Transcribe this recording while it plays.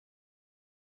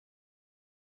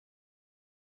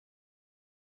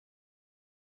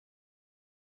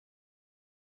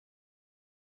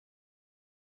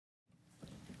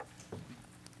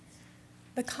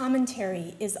The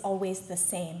commentary is always the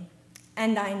same,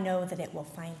 and I know that it will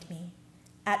find me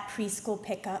at preschool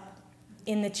pickup,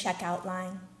 in the checkout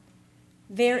line.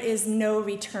 There is no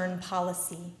return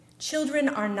policy. Children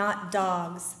are not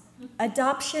dogs.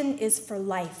 Adoption is for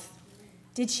life.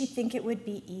 Did she think it would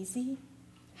be easy?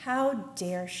 How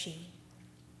dare she?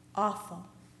 Awful.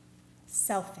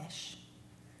 Selfish.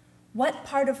 What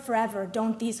part of forever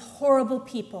don't these horrible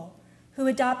people who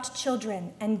adopt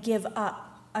children and give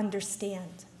up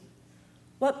understand?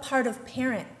 What part of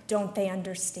parent don't they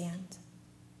understand?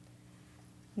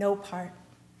 No part.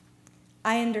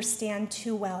 I understand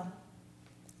too well.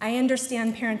 I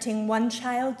understand parenting one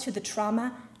child to the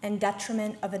trauma and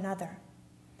detriment of another.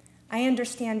 I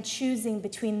understand choosing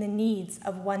between the needs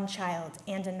of one child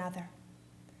and another.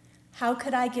 How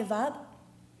could I give up?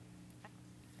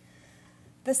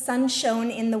 The sun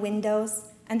shone in the windows,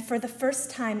 and for the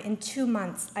first time in 2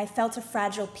 months, I felt a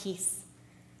fragile peace.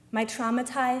 My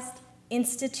traumatized,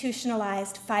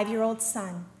 institutionalized 5-year-old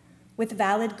son, with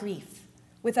valid grief,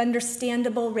 with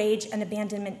understandable rage and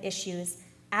abandonment issues,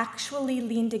 actually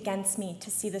leaned against me to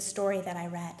see the story that I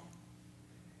read.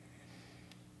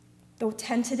 The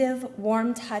tentative,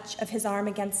 warm touch of his arm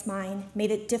against mine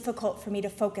made it difficult for me to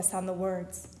focus on the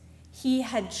words. He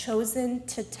had chosen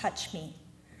to touch me.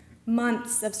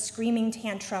 Months of screaming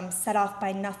tantrums set off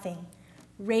by nothing,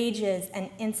 rages and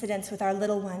incidents with our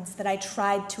little ones that I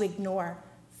tried to ignore,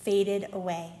 faded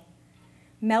away,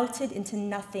 melted into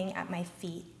nothing at my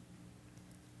feet.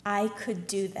 I could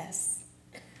do this.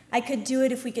 I could do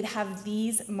it if we could have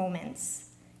these moments,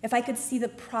 if I could see the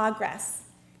progress,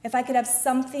 if I could have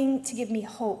something to give me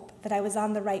hope that I was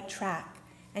on the right track,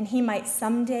 and he might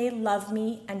someday love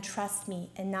me and trust me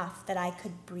enough that I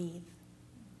could breathe.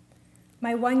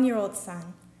 My 1-year-old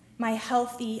son, my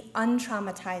healthy,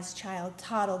 untraumatized child,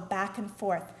 toddled back and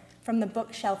forth from the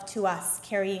bookshelf to us,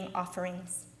 carrying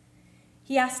offerings.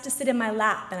 He asked to sit in my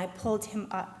lap, and I pulled him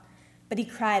up, but he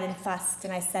cried and fussed,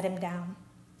 and I set him down.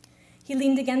 He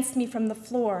leaned against me from the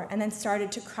floor and then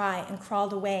started to cry and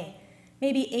crawled away,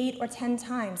 maybe 8 or 10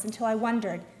 times, until I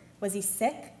wondered, was he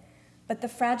sick? But the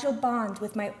fragile bond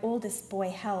with my oldest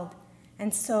boy held,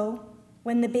 and so,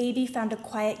 when the baby found a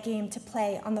quiet game to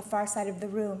play on the far side of the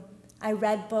room, I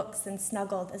read books and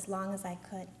snuggled as long as I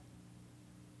could.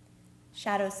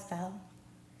 Shadows fell.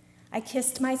 I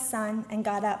kissed my son and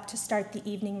got up to start the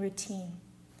evening routine.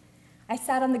 I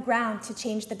sat on the ground to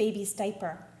change the baby's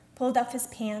diaper, pulled off his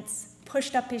pants,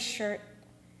 pushed up his shirt.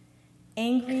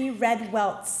 Angry red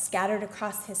welts scattered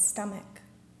across his stomach,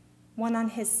 one on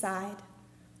his side,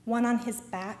 one on his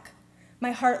back.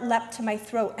 My heart leapt to my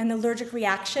throat, an allergic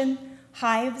reaction,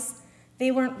 hives.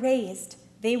 They weren't raised,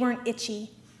 they weren't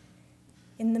itchy.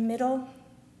 In the middle,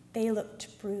 they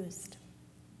looked bruised.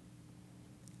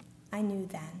 I knew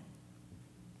then.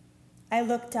 I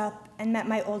looked up and met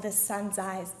my oldest son's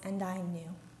eyes, and I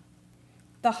knew.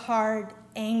 The hard,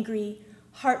 angry,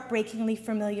 heartbreakingly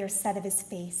familiar set of his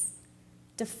face,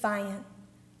 defiant,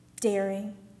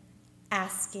 daring,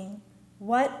 asking,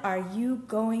 "What are you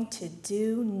going to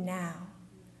do now?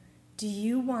 Do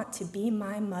you want to be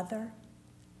my mother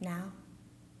now?"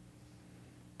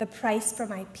 The price for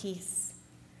my peace,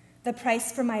 the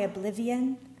price for my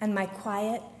oblivion and my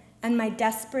quiet and my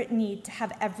desperate need to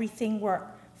have everything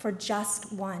work for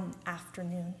just one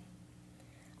afternoon.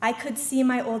 I could see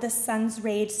my oldest son's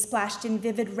rage splashed in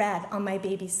vivid red on my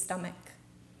baby's stomach.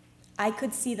 I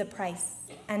could see the price,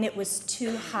 and it was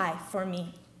too high for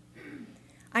me.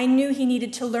 I knew he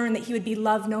needed to learn that he would be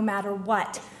loved no matter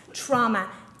what.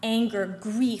 Trauma, anger,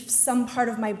 grief, some part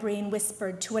of my brain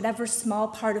whispered to whatever small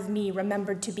part of me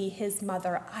remembered to be his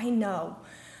mother. I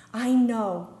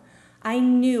knew,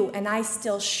 and I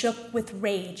still shook with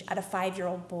rage at a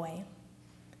 5-year-old boy.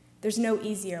 There's no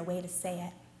easier way to say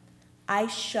it. I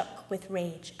shook with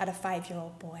rage at a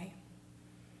 5-year-old boy.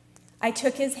 I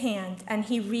took his hand, and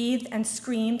he writhed and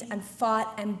screamed and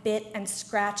fought and bit and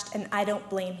scratched, and I don't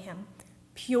blame him.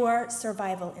 Pure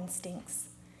survival instincts.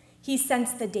 He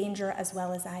sensed the danger as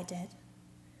well as I did.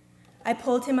 I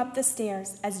pulled him up the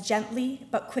stairs as gently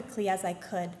but quickly as I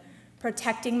could,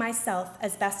 protecting myself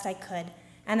as best I could,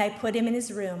 and I put him in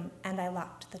his room, and I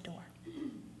locked the door.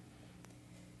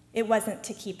 It wasn't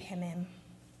to keep him in.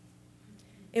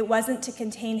 It wasn't to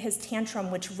contain his tantrum,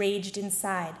 which raged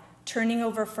inside, turning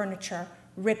over furniture,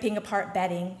 ripping apart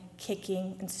bedding,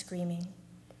 kicking and screaming.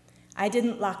 I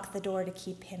didn't lock the door to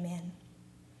keep him in.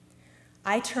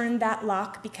 I turned that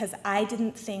lock because I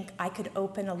didn't think I could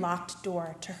open a locked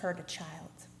door to hurt a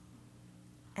child.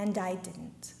 And I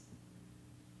didn't,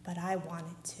 but I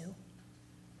wanted to.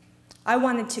 I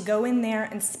wanted to go in there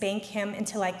and spank him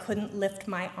until I couldn't lift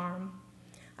my arm.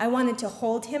 I wanted to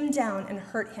hold him down and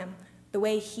hurt him the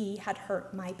way he had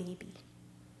hurt my baby.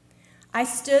 I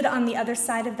stood on the other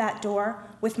side of that door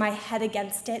with my head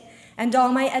against it, and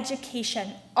all my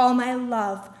education, all my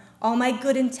love, all my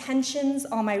good intentions,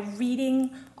 all my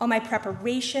reading, all my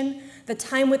preparation, the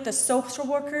time with the social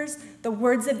workers, the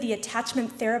words of the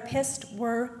attachment therapist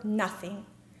were nothing.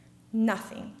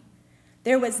 Nothing.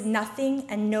 There was nothing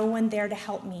and no one there to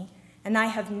help me, and I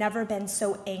have never been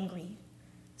so angry,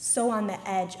 so on the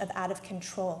edge of out of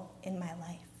control in my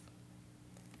life.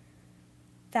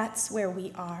 That's where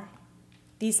we are.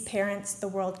 These parents the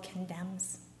world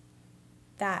condemns.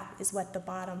 That is what the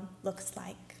bottom looks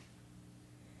like.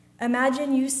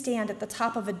 Imagine you stand at the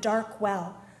top of a dark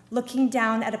well, looking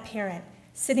down at a parent,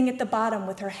 sitting at the bottom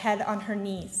with her head on her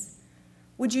knees.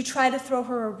 Would you try to throw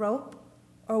her a rope,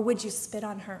 or would you spit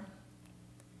on her?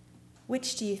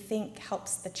 Which do you think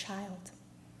helps the child?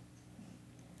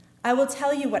 I will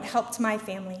tell you what helped my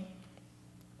family.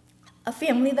 A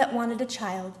family that wanted a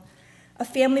child, a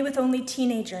family with only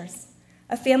teenagers,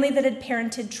 a family that had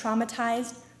parented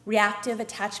traumatized, reactive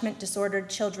attachment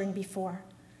disordered children before.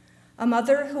 A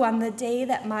mother who on the day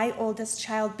that my oldest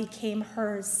child became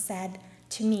hers said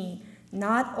to me,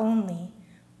 not only,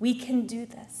 we can do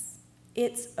this,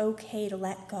 it's okay to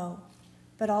let go,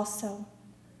 but also,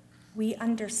 we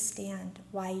understand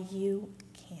why you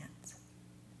can't.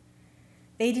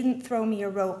 They didn't throw me a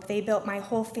rope, they built my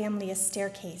whole family a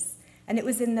staircase, and it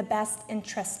was in the best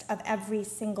interest of every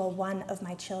single one of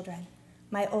my children,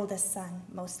 my oldest son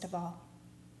most of all.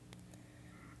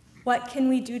 What can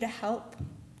we do to help?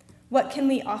 What can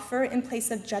we offer in place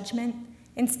of judgment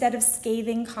instead of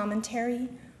scathing commentary?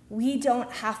 We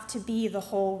don't have to be the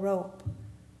whole rope.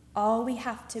 All we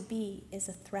have to be is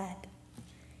a thread.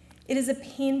 It is a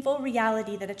painful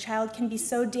reality that a child can be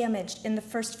so damaged in the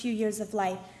first few years of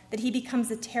life that he becomes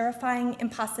a terrifying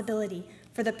impossibility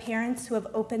for the parents who have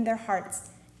opened their hearts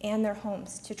and their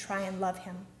homes to try and love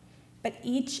him. But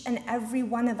each and every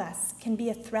one of us can be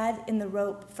a thread in the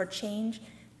rope for change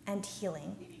and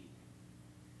healing.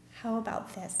 How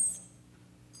about this?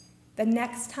 The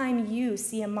next time you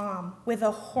see a mom with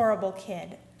a horrible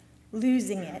kid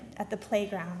losing it at the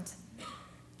playground,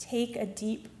 take a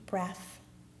deep breath.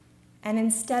 And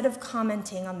instead of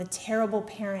commenting on the terrible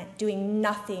parent doing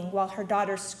nothing while her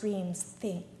daughter screams,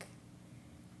 think,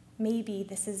 maybe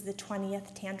this is the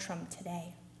 20th tantrum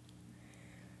today.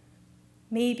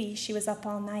 Maybe she was up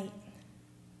all night.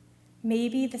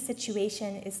 Maybe the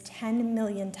situation is 10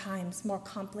 million times more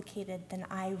complicated than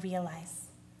I realize.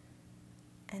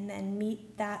 And then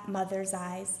meet that mother's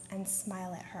eyes and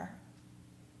smile at her.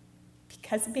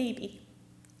 Because maybe,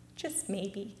 just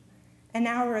maybe, an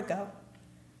hour ago,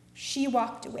 she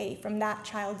walked away from that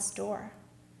child's door.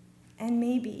 And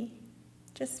maybe,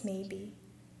 just maybe,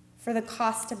 for the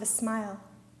cost of a smile,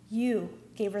 you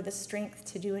gave her the strength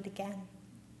to do it again.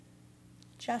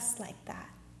 Just like that,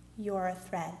 you're a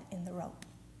thread in the rope.